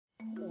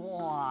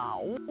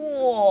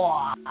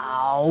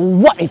Or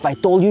what if I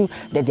told you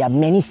that there are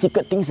many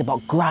secret things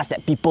about grass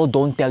that people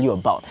don't tell you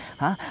about?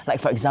 Huh? Like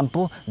for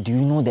example, do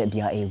you know that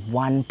they are a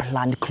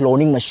one-plant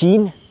cloning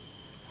machine?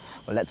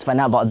 Well, let's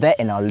find out about that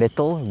in our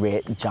little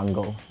red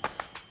jungle.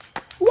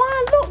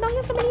 Wow, look, now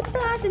there's so many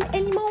plants and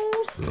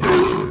animals.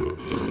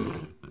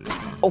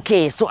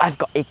 Okay, so I've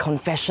got a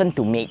confession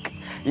to make.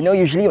 You know,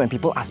 usually when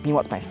people ask me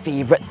what's my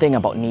favourite thing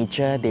about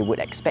nature, they would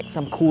expect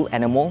some cool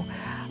animal.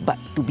 But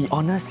to be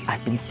honest,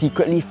 I've been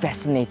secretly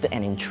fascinated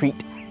and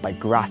intrigued by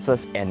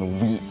grasses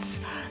and weeds.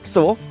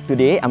 So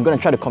today, I'm going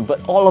to try to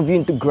convert all of you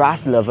into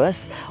grass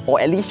lovers, or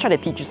at least try to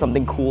teach you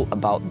something cool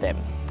about them.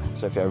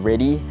 So if you're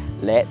ready,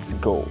 let's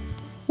go.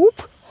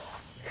 Whoop!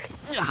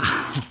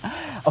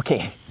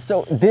 Okay,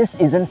 so this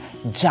isn't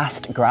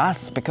just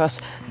grass, because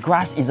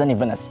grass isn't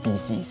even a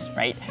species,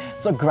 right?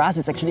 So grass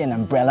is actually an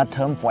umbrella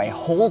term for a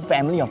whole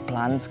family of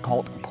plants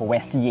called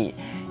Poaceae,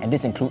 and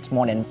this includes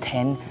more than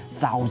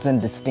 10,000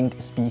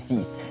 distinct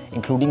species,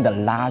 including the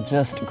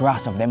largest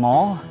grass of them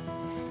all,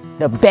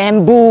 the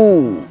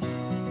bamboo.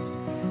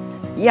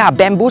 Yeah,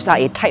 bamboos are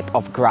a type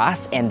of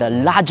grass, and the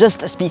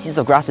largest species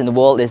of grass in the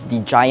world is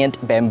the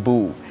giant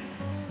bamboo.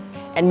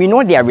 And we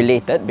know they are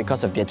related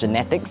because of their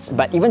genetics,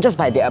 but even just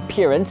by their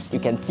appearance, you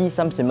can see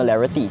some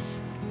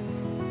similarities.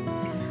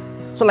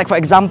 So like for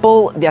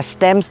example, their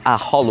stems are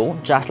hollow,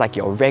 just like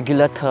your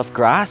regular turf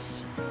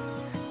grass,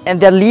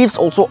 and their leaves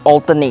also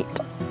alternate.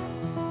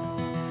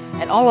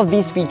 And all of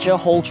these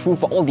features hold true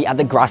for all the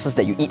other grasses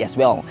that you eat as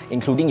well,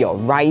 including your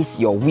rice,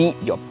 your wheat,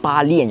 your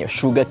barley, and your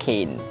sugar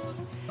cane.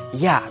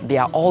 Yeah, they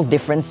are all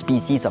different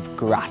species of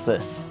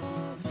grasses.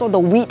 So the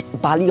wheat,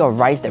 barley or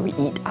rice that we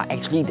eat are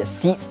actually the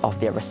seeds of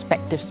their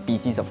respective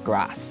species of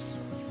grass.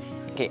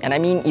 Okay, and I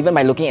mean, even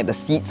by looking at the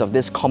seeds of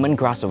this common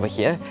grass over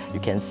here, you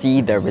can see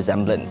the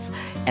resemblance.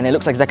 And it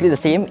looks exactly the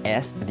same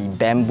as the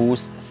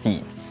bamboo's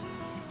seeds.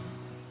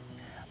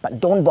 But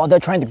don't bother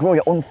trying to grow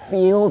your own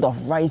field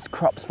of rice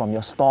crops from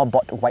your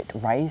store-bought white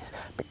rice,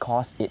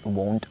 because it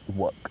won't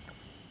work.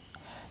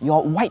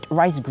 Your white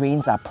rice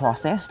grains are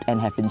processed and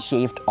have been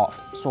shaved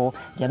off, so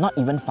they're not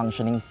even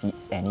functioning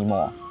seeds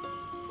anymore.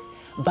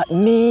 But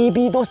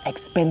maybe those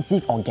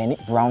expensive organic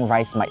brown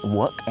rice might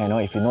work, you know,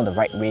 if you know the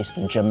right ways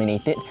to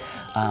germinate it.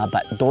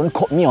 But don't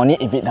quote me on it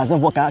if it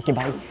doesn't work out. Okay,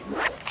 bye.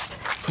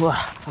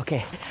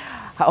 Okay.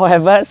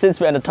 However, since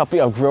we're on the topic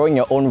of growing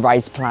your own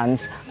rice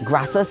plants,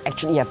 grasses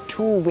actually have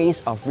two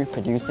ways of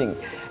reproducing.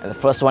 And the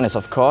first one is,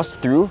 of course,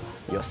 through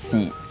your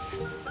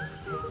seeds.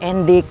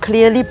 And they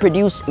clearly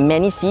produce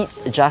many seeds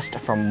just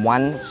from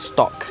one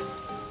stalk.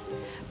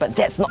 But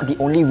that's not the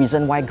only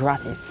reason why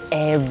grass is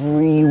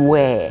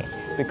everywhere,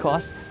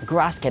 because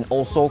grass can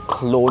also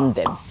clone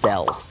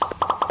themselves.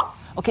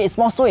 Okay, it's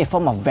more so a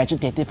form of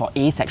vegetative or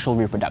asexual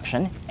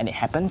reproduction, and it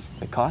happens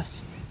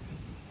because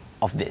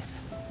of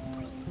this.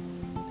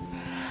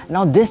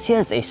 Now this here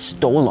is a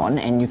stolon,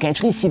 and you can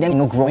actually see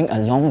them growing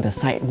along the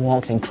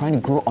sidewalks and trying to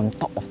grow on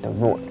top of the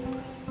road.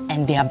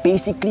 And they are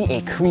basically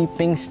a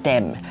creeping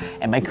stem.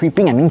 And by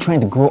creeping, I mean trying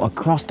to grow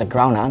across the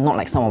ground, not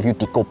like some of you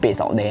tikopes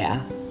out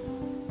there.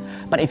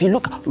 But if you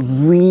look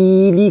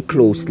really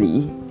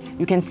closely,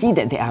 you can see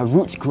that there are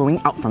roots growing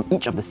out from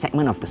each of the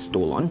segments of the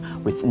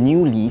stolon, with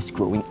new leaves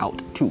growing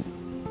out too.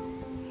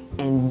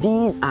 And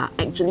these are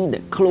actually the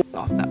clone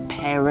of the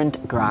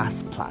parent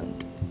grass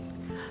plant.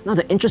 Now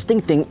the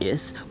interesting thing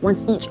is,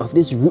 once each of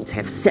these roots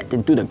have set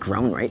into the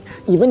ground, right,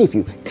 even if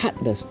you cut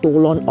the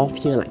stolon off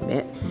here like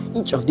that,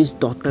 each of these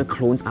daughter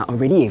clones are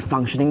already a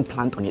functioning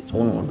plant on its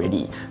own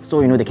already.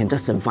 So they can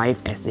just survive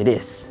as it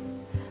is.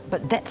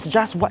 But that's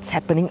just what's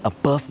happening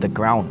above the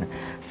ground.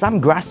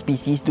 Some grass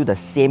species do the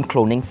same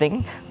cloning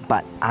thing,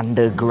 but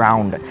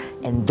underground.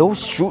 And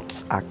those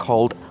shoots are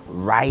called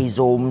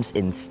rhizomes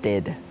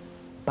instead.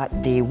 But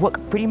they work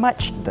pretty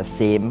much the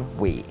same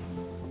way.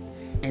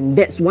 And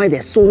that's why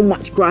there's so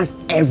much grass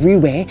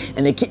everywhere,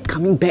 and they keep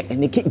coming back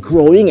and they keep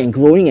growing and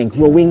growing and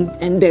growing,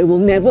 and there will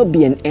never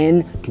be an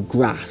end to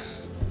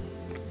grass.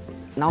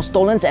 Now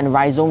stolons and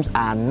rhizomes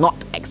are not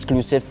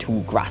exclusive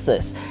to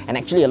grasses, and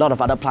actually a lot of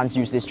other plants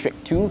use this trick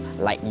too,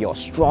 like your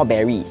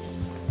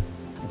strawberries.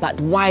 But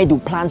why do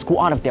plants go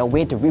out of their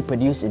way to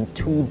reproduce in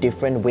two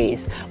different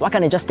ways? Why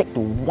can't they just stick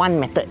to one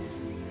method?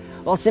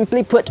 Well,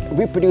 simply put,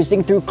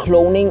 reproducing through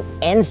cloning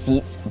and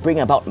seeds bring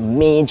about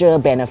major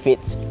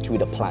benefits to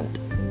the plant.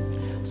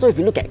 So if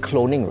you look at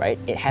cloning, right,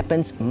 it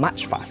happens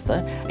much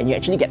faster, and you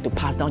actually get to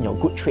pass down your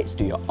good traits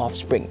to your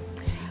offspring.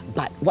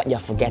 But what you're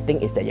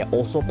forgetting is that you're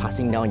also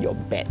passing down your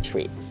bad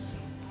traits.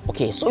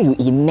 Okay, so you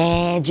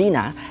imagine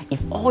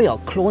if all your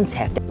clones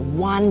have that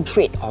one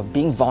trait of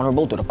being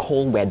vulnerable to the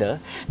cold weather,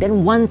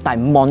 then one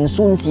time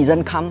monsoon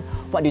season come,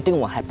 what do you think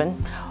will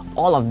happen?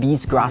 All of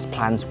these grass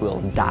plants will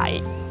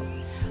die.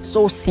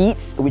 So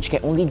seeds, which can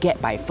only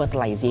get by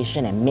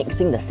fertilization and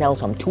mixing the cells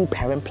from two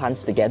parent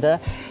plants together,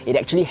 it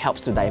actually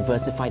helps to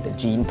diversify the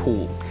gene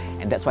pool.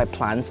 And that's why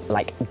plants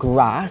like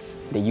grass,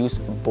 they use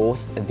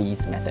both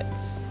these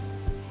methods.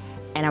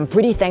 And I'm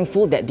pretty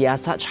thankful that they are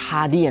such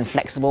hardy and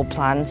flexible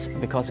plants,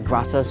 because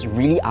grasses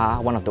really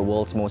are one of the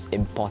world's most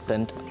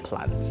important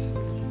plants.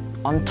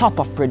 On top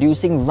of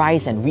producing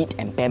rice and wheat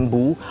and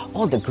bamboo,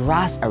 all the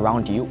grass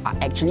around you are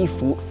actually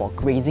food for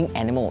grazing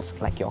animals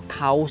like your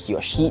cows,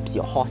 your sheep,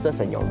 your horses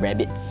and your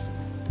rabbits.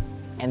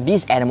 And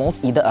these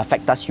animals either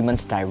affect us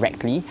humans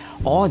directly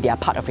or they are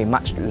part of a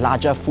much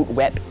larger food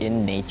web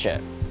in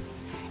nature.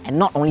 And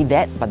not only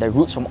that, but the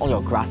roots from all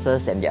your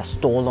grasses and their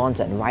stolons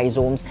and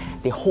rhizomes,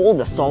 they hold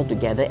the soil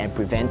together and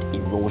prevent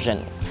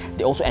erosion.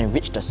 They also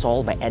enrich the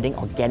soil by adding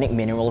organic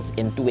minerals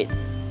into it.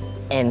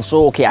 And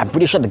so, okay, I'm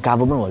pretty sure the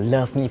government will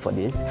love me for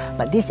this,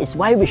 but this is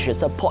why we should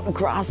support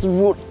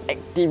grassroots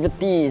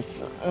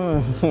activities.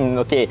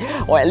 Okay,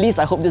 or at least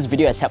I hope this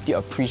video has helped you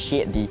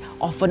appreciate the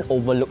often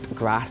overlooked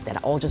grass that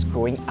are all just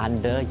growing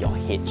under your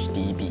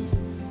HDB.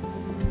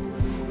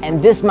 And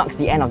this marks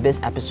the end of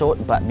this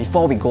episode, but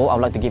before we go, I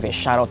would like to give a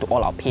shout out to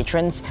all our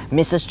patrons: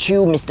 Mrs.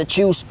 Chew, Mr.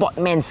 Chew,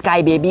 Spotman,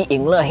 Sky Baby,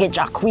 Ingler,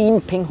 HR Queen,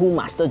 Ping Hu,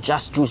 Master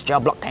Just Juice, Gel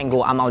Block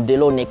Tango,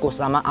 Amaldillo, Neko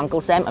Sama, Uncle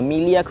Sam,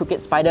 Amelia,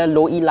 Crooked Spider,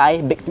 Low Eli,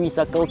 Big Three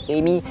Circles,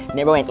 Amy,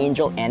 Nero and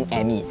Angel, and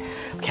Emmy.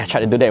 Okay, I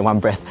tried to do that in one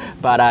breath.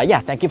 But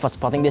yeah, thank you for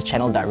supporting this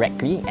channel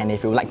directly, and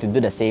if you would like to do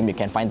the same, you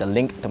can find the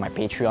link to my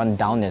Patreon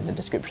down in the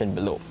description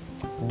below.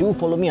 Do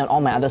follow me on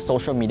all my other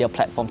social media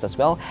platforms as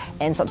well,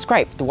 and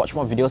subscribe to watch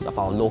more videos of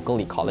our local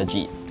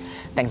ecology.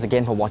 Thanks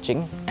again for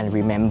watching, and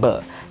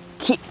remember,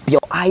 keep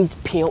your eyes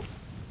peeled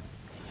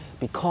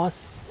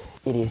because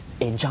it is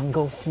a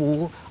jungle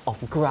full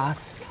of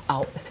grass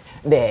out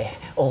there.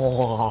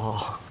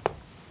 Oh.